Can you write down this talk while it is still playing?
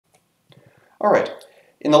All right,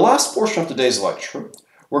 in the last portion of today's lecture,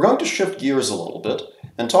 we're going to shift gears a little bit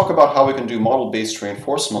and talk about how we can do model-based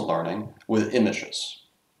reinforcement learning with images.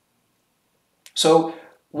 So,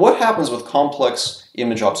 what happens with complex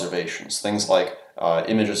image observations, things like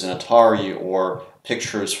images in Atari or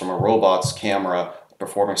pictures from a robot's camera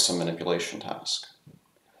performing some manipulation task?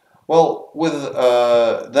 Well, with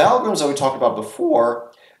the algorithms that we talked about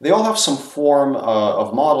before, they all have some form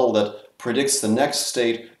of model that predicts the next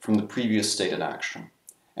state from the previous state in action,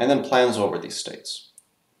 and then plans over these states.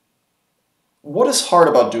 What is hard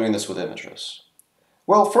about doing this with images?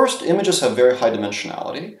 Well, first, images have very high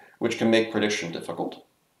dimensionality, which can make prediction difficult.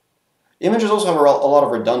 Images also have a lot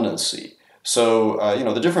of redundancy. So,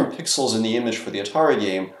 the different pixels in the image for the Atari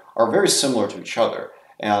game are very similar to each other,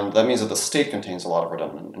 and that means that the state contains a lot of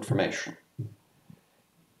redundant information.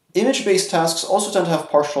 Image-based tasks also tend to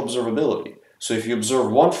have partial observability. So if you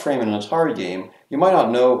observe one frame in an Atari game, you might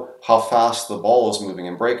not know how fast the ball is moving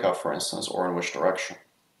in breakout, for instance, or in which direction.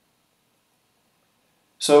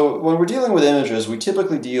 So when we're dealing with images, we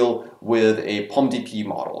typically deal with a POMDP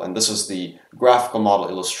model, and this is the graphical model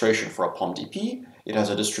illustration for a POMDP. It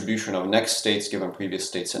has a distribution of next states given previous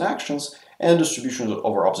states and actions, and distributions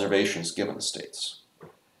over observations given states.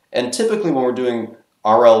 And typically when we're doing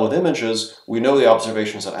RL with images, we know the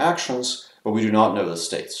observations and actions, but we do not know the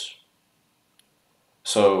states.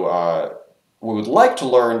 So we would like to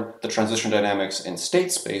learn the transition dynamics in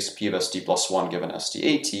state space, P of ST plus 1 given ST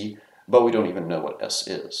AT, but we don't even know what S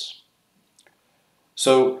is.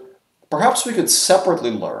 So perhaps we could separately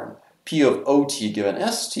learn P of OT given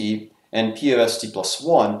ST and P of ST plus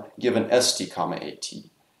 1 given ST comma AT.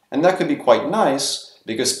 And that could be quite nice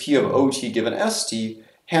because P of OT given ST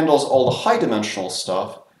handles all the high dimensional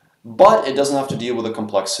stuff, but it doesn't have to deal with the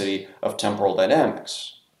complexity of temporal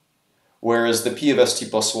dynamics. Whereas the P of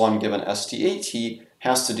ST plus 1 given ST AT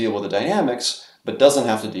has to deal with the dynamics, but doesn't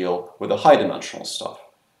have to deal with the high dimensional stuff.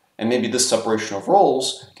 And maybe this separation of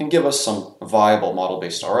roles can give us some viable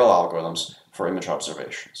model-based RL algorithms for image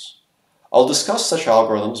observations. I'll discuss such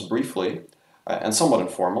algorithms briefly and somewhat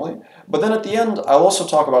informally, but then at the end I'll also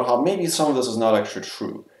talk about how maybe some of this is not actually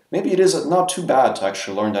true. Maybe it is not too bad to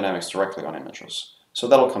actually learn dynamics directly on images. So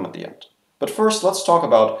that'll come at the end. But first, let's talk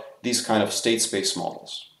about these kind of state space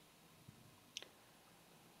models.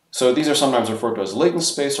 So these are sometimes referred to as latent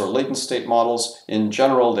space or latent state models. In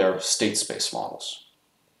general, they're state space models.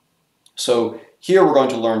 So here we're going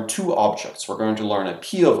to learn two objects. We're going to learn a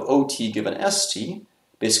P of OT given ST,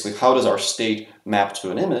 basically how does our state map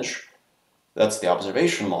to an image, that's the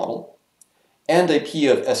observation model, and a P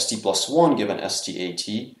of ST plus 1 given ST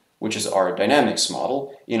AT, which is our dynamics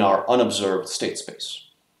model in our unobserved state space.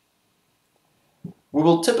 We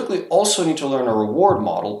will typically also need to learn a reward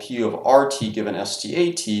model, P of RT given ST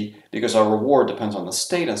AT, because our reward depends on the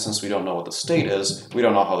state, and since we don't know what the state is, we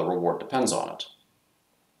don't know how the reward depends on it.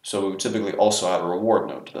 So we would typically also add a reward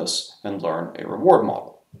node to this and learn a reward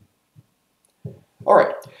model. All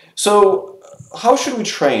right, so how should we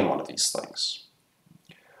train one of these things?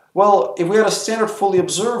 Well, if we had a standard fully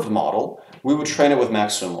observed model, we would train it with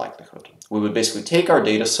maximum likelihood. We would basically take our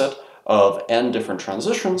data set of n different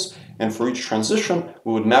transitions, and for each transition,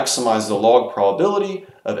 we would maximize the log probability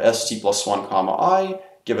of ST plus 1 comma I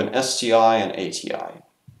given STI and ATI.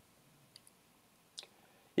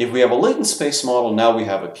 If we have a latent space model, now we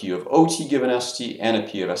have a P of OT given ST and a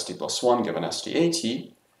P of ST plus 1 given ST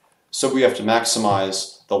AT. So we have to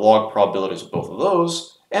maximize the log probabilities of both of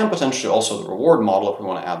those, and potentially also the reward model if we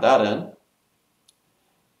want to add that in.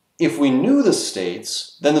 If we knew the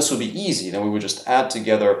states, then this would be easy. Then we would just add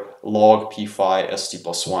together log P phi ST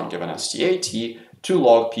plus 1 given ST AT to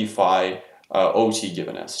log P phi OT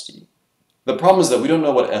given ST. The problem is that we don't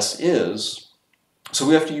know what S is, so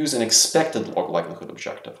we have to use an expected log likelihood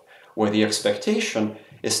objective, where the expectation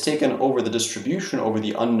is taken over the distribution over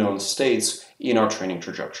the unknown states in our training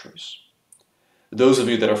trajectories. Those of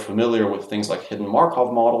you that are familiar with things like hidden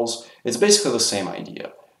Markov models, it's basically the same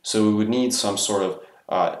idea. So we would need some sort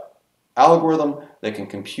of algorithm that can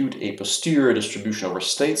compute a posterior distribution over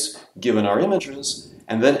states given our images,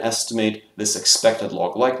 and then estimate this expected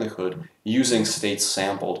log likelihood using states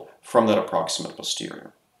sampled from that approximate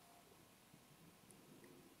posterior.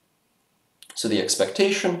 So the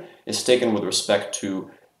expectation is taken with respect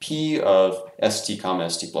to P of ST comma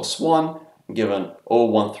ST plus 1 given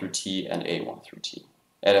O1 through T and A1 through T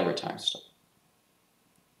at every time step.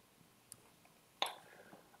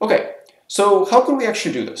 Okay, so how can we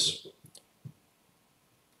actually do this?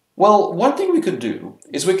 Well, one thing we could do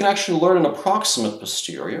is we can actually learn an approximate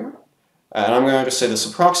posterior, and I'm going to say this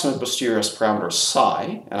approximate posterior has parameter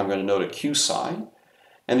psi, and I'm going to note a q psi,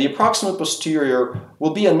 And the approximate posterior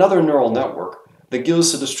will be another neural network that gives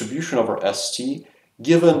us a distribution over ST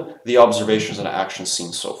given the observations and actions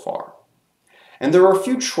seen so far. And there are a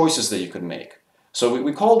few choices that you could make. So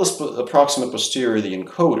we call this approximate posterior the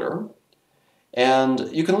encoder, and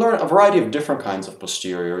you can learn a variety of different kinds of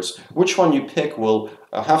posteriors. Which one you pick will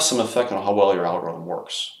have some effect on how well your algorithm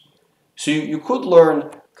works. So you could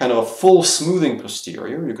learn kind of a full smoothing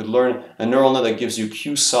posterior. You could learn a neural net that gives you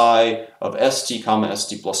q psi of st,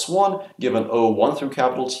 st plus 1, given O1 through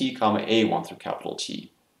capital T, A1 through capital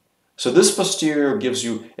T. So this posterior gives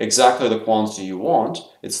you exactly the quantity you want.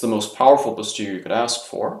 It's the most powerful posterior you could ask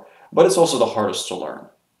for, but it's also the hardest to learn.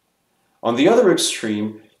 On the other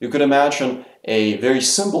extreme, you could imagine a very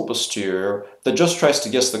simple posterior that just tries to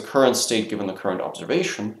guess the current state given the current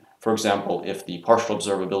observation, for example, if the partial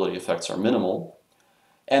observability effects are minimal.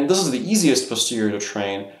 And this is the easiest posterior to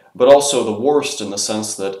train, but also the worst in the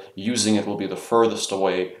sense that using it will be the furthest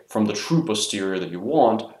away from the true posterior that you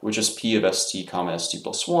want, which is P of st, st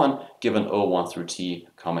plus 1, given O1 through T,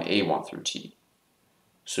 A1 through T.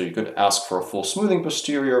 So you could ask for a full smoothing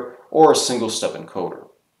posterior or a single-step encoder.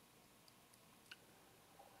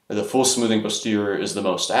 The full smoothing posterior is the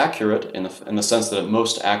most accurate in the sense that it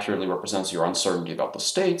most accurately represents your uncertainty about the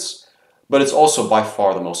states, but it's also by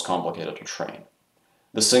far the most complicated to train.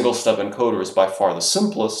 The single-step encoder is by far the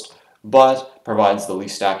simplest, but provides the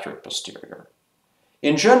least accurate posterior.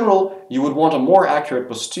 In general, you would want a more accurate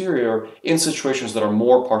posterior in situations that are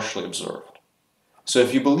more partially observed. So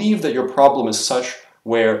if you believe that your problem is such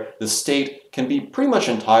where the state can be pretty much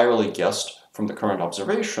entirely guessed from the current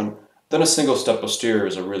observation, then a single-step posterior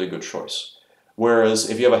is a really good choice. Whereas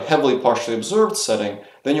if you have a heavily partially observed setting,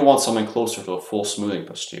 then you want something closer to a full smoothing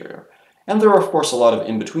posterior. And there are, of course, a lot of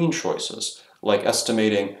in-between choices, like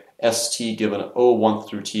estimating st given O1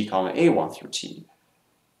 through T, A1 through T.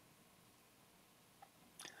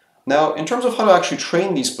 Now, in terms of how to actually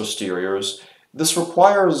train these posteriors, this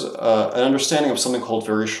requires an understanding of something called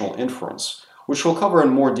variational inference, which we'll cover in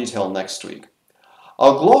more detail next week.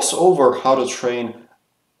 I'll gloss over how to train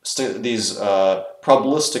these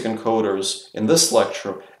probabilistic encoders in this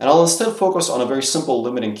lecture, and I'll instead focus on a very simple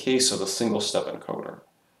limiting case of the single-step encoder.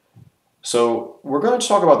 So we're going to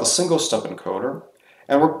talk about the single-step encoder,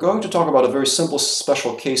 and we're going to talk about a very simple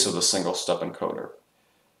special case of the single-step encoder.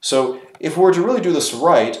 So if we were to really do this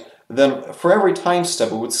right, then for every time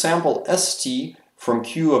step, we would sample st from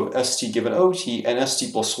q of st given ot and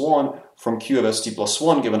st plus 1 from q of st plus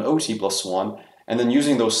 1 given ot plus 1, and then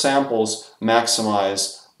using those samples,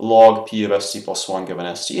 maximize log p of st plus 1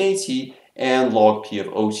 given st and log p of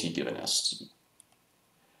ot given st.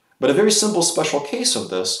 But a very simple special case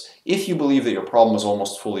of this, if you believe that your problem is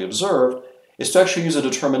almost fully observed, is to actually use a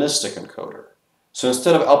deterministic encoder. So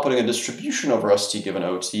instead of outputting a distribution over st given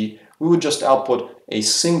ot, we would just output a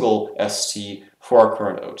single st for our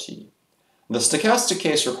current ot. The stochastic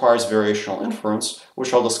case requires variational inference,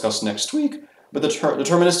 which I'll discuss next week, but the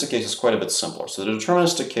deterministic case is quite a bit simpler. So the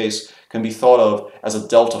deterministic case can be thought of as a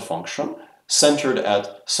delta function centered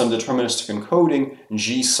at some deterministic encoding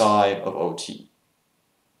g psi of ot.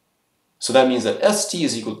 So that means that st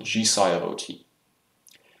is equal to g psi of ot.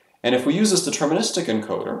 And if we use this deterministic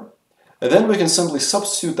encoder, then we can simply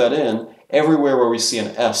substitute that in everywhere where we see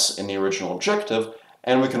an s in the original objective,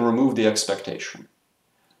 and we can remove the expectation.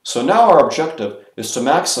 So now our objective is to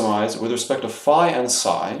maximize, with respect to phi and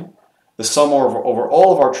psi, the sum over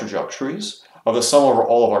all of our trajectories, of the sum over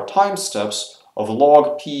all of our time steps, of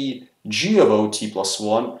log p g of ot plus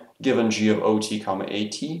 1 given g of ot comma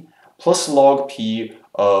at, plus log p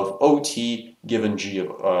of ot given g of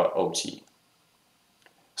ot.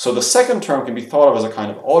 So the second term can be thought of as a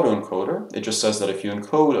kind of autoencoder. It just says that if you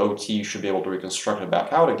encode ot, you should be able to reconstruct it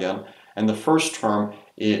back out again. And the first term,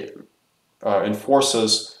 it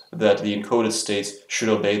enforces that the encoded states should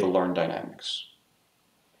obey the learned dynamics.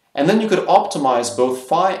 And then you could optimize both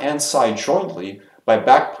phi and psi jointly by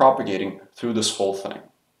backpropagating through this whole thing.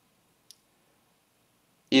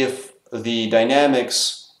 If the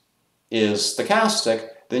dynamics is stochastic,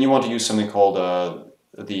 then you want to use something called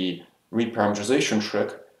the reparameterization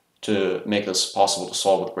trick to make this possible to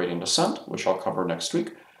solve with gradient descent, which I'll cover next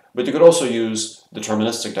week. But you could also use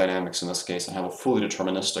deterministic dynamics in this case and have a fully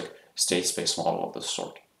deterministic state space model of this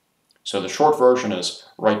sort. So the short version is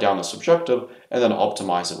write down this objective and then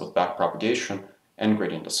optimize it with backpropagation and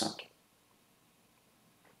gradient descent.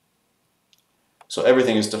 So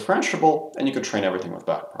everything is differentiable, and you could train everything with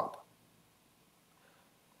backprop.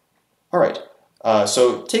 All right,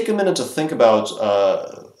 so take a minute to think about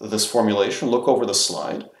this formulation, look over the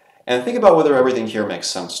slide, and think about whether everything here makes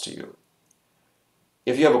sense to you.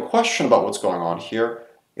 If you have a question about what's going on here,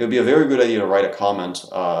 it would be a very good idea to write a comment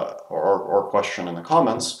or question in the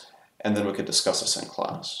comments, and then we could discuss this in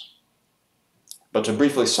class. But to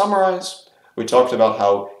briefly summarize, we talked about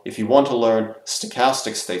how if you want to learn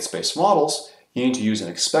stochastic state space models, you need to use an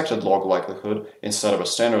expected log likelihood instead of a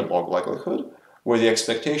standard log likelihood, where the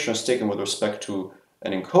expectation is taken with respect to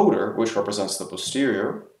an encoder, which represents the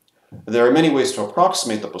posterior. There are many ways to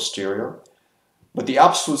approximate the posterior, but the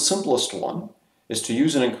absolute simplest one is to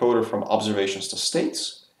use an encoder from observations to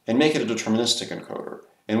states and make it a deterministic encoder,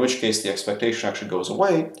 in which case the expectation actually goes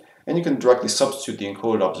away, and you can directly substitute the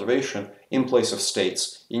encoded observation in place of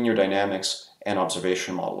states in your dynamics and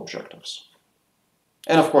observation model objectives.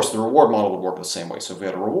 And of course, the reward model would work the same way. So if we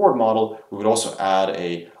had a reward model, we would also add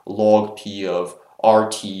a log p of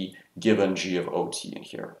RT given G of OT in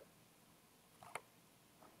here.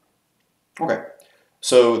 Okay,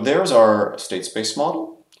 so there's our state space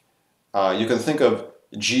model. You can think of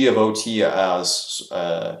G of OT as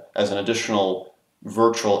an additional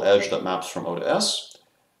virtual edge that maps from O to S.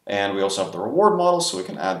 And we also have the reward model, so we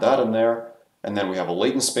can add that in there. And then we have a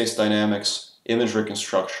latent space dynamics, image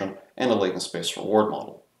reconstruction, and a latent space reward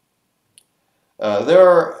model. There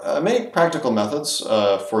are many practical methods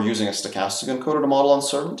for using a stochastic encoder to model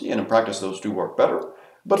uncertainty, and in practice those do work better.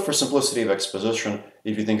 But for simplicity of exposition,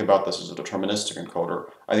 if you think about this as a deterministic encoder,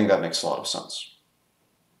 I think that makes a lot of sense.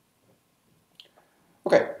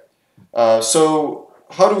 Okay, so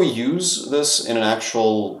how do we use this in an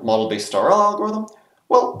actual model-based RL algorithm?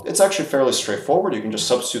 Well, it's actually fairly straightforward. You can just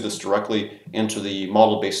substitute this directly into the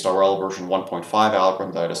model-based RL version 1.5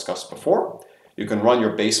 algorithm that I discussed before. You can run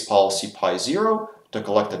your base policy pi0 to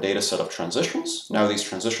collect a data set of transitions. Now these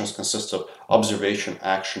transitions consist of observation,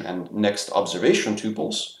 action, and next observation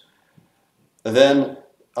tuples. Then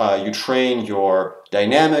you train your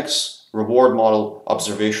dynamics, reward model,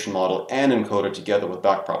 observation model, and encoder together with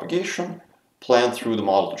backpropagation. Plan through the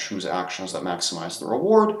model to choose actions that maximize the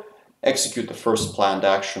reward. Execute the first planned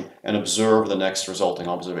action and observe the next resulting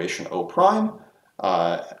observation O prime,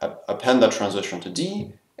 append that transition to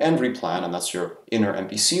D, and replan, and that's your inner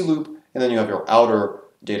MPC loop. And then you have your outer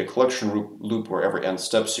data collection loop where every n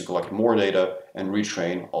steps you collect more data and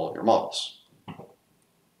retrain all of your models.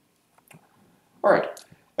 All right,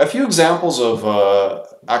 a few examples of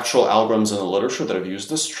actual algorithms in the literature that have used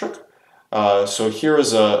this trick. So here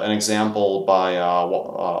is an example by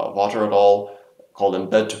Water et al. Called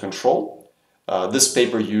Embed to Control. This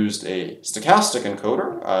paper used a stochastic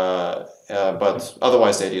encoder, but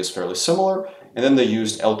otherwise the idea is fairly similar. And then they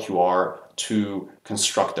used LQR to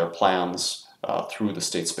construct their plans through the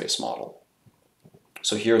state space model.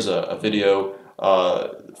 So here's a video.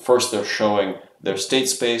 First they're showing their state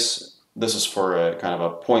space. This is for a kind of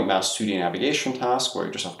a point mass 2D navigation task where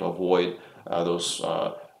you just have to avoid those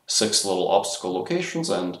 6 little obstacle locations.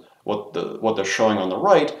 And what they're showing on the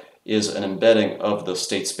right is an embedding of the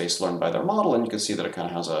state space learned by their model, and you can see that it kind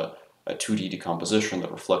of has a 2D decomposition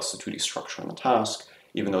that reflects the 2D structure in the task,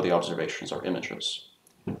 even though the observations are images.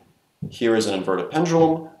 Here is an inverted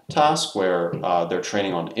pendulum task where they're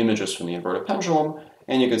training on images from the inverted pendulum,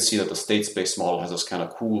 and you can see that the state space model has this kind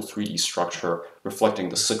of cool 3D structure reflecting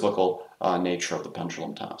the cyclical nature of the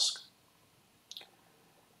pendulum task.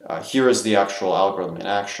 Here is the actual algorithm in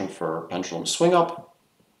action for pendulum swing up.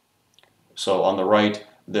 So on the right,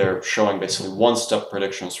 they're showing basically one-step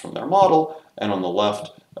predictions from their model, and on the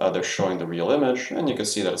left, they're showing the real image, and you can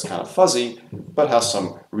see that it's kind of fuzzy, but has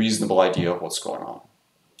some reasonable idea of what's going on.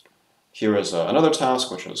 Here is another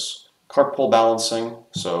task, which is cart pole balancing.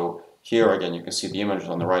 So here, again, you can see the images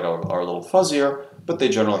on the right are a little fuzzier, but they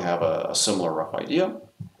generally have a similar rough idea.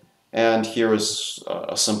 And here is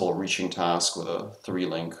a simple reaching task with a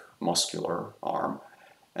 3-link muscular arm,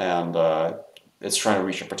 and it's trying to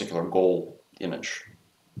reach a particular goal image.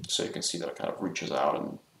 So you can see that it kind of reaches out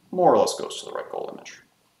and more or less goes to the right goal image.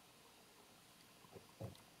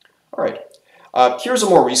 All right, here's a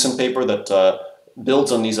more recent paper that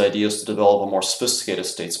builds on these ideas to develop a more sophisticated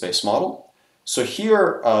state space model. So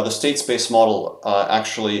here, the state space model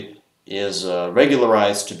actually is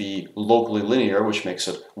regularized to be locally linear, which makes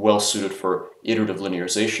it well suited for iterative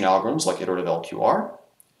linearization algorithms like iterative LQR.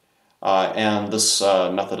 And this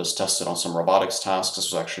method is tested on some robotics tasks.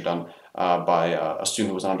 This was actually done by a student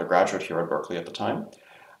who was an undergraduate here at Berkeley at the time.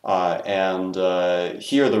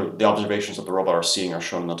 Here the observations that the robot are seeing are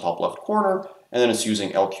shown in the top left corner, and then it's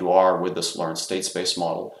using LQR with this learned state space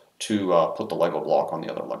model to put the Lego block on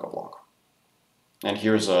the other Lego block. And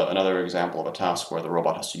here's another example of a task where the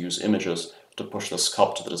robot has to use images to push this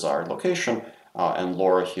cup to the desired location, and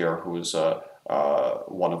Laura here, who's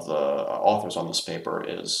one of the authors on this paper,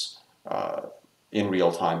 is in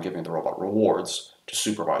real time, giving the robot rewards to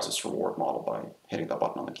supervise its reward model by hitting that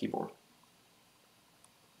button on the keyboard.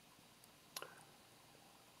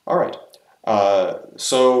 All right.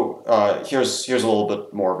 Here's a little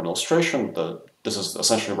bit more of an illustration. This is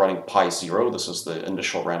essentially running Pi0. This is the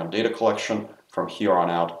initial random data collection. From here on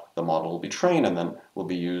out, the model will be trained and then will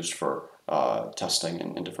be used for testing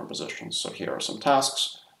in different positions. So here are some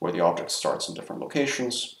tasks where the object starts in different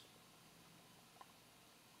locations.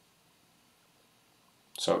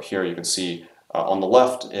 So here you can see on the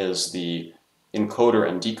left is the encoder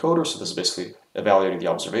and decoder. So this is basically evaluating the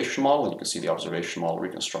observation model, and you can see the observation model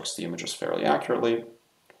reconstructs the images fairly accurately.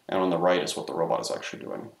 And on the right is what the robot is actually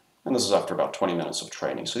doing. And this is after about 20 minutes of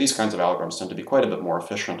training. So these kinds of algorithms tend to be quite a bit more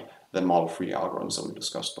efficient than model-free algorithms that we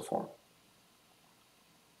discussed before.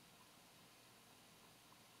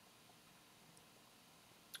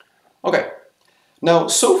 Okay, now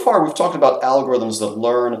so far we've talked about algorithms that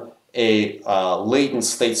learn a latent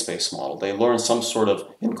state space model. They learn some sort of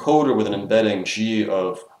encoder with an embedding G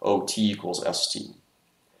of OT equals ST.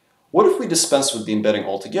 What if we dispense with the embedding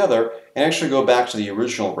altogether and actually go back to the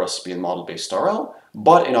original recipe in model-based RL,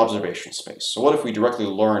 but in observation space? So what if we directly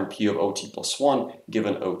learn P of OT plus 1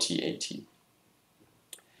 given OT AT?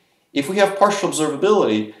 If we have partial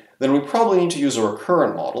observability, then we probably need to use a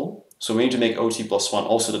recurrent model. So we need to make OT plus 1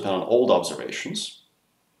 also depend on old observations.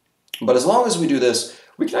 But as long as we do this,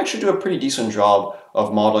 we can actually do a pretty decent job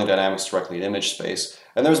of modeling dynamics directly in image space.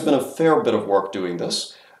 And there's been a fair bit of work doing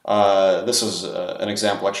this. This is an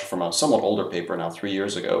example actually from a somewhat older paper now, 3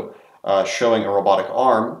 years ago, showing a robotic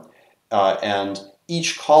arm, and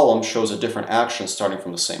each column shows a different action starting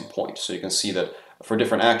from the same point. So you can see that for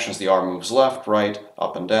different actions, the arm moves left, right,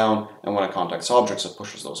 up and down, and when it contacts objects, it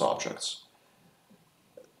pushes those objects.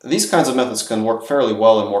 These kinds of methods can work fairly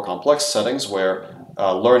well in more complex settings where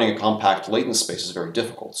learning a compact latent space is very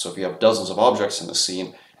difficult. So if you have dozens of objects in the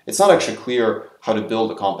scene, it's not actually clear how to build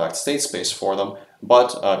a compact state space for them,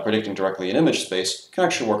 but predicting directly in image space can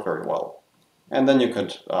actually work very well. And then you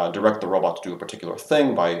could direct the robot to do a particular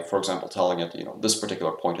thing by, for example, telling it, this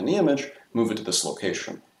particular point in the image, move it to this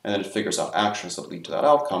location. And then it figures out actions that lead to that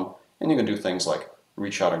outcome. And you can do things like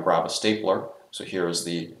reach out and grab a stapler. So here is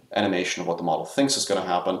the animation of what the model thinks is going to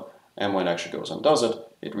happen. And when it actually goes and does it,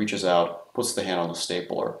 it reaches out, puts the hand on the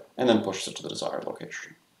stapler, and then pushes it to the desired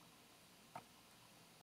location.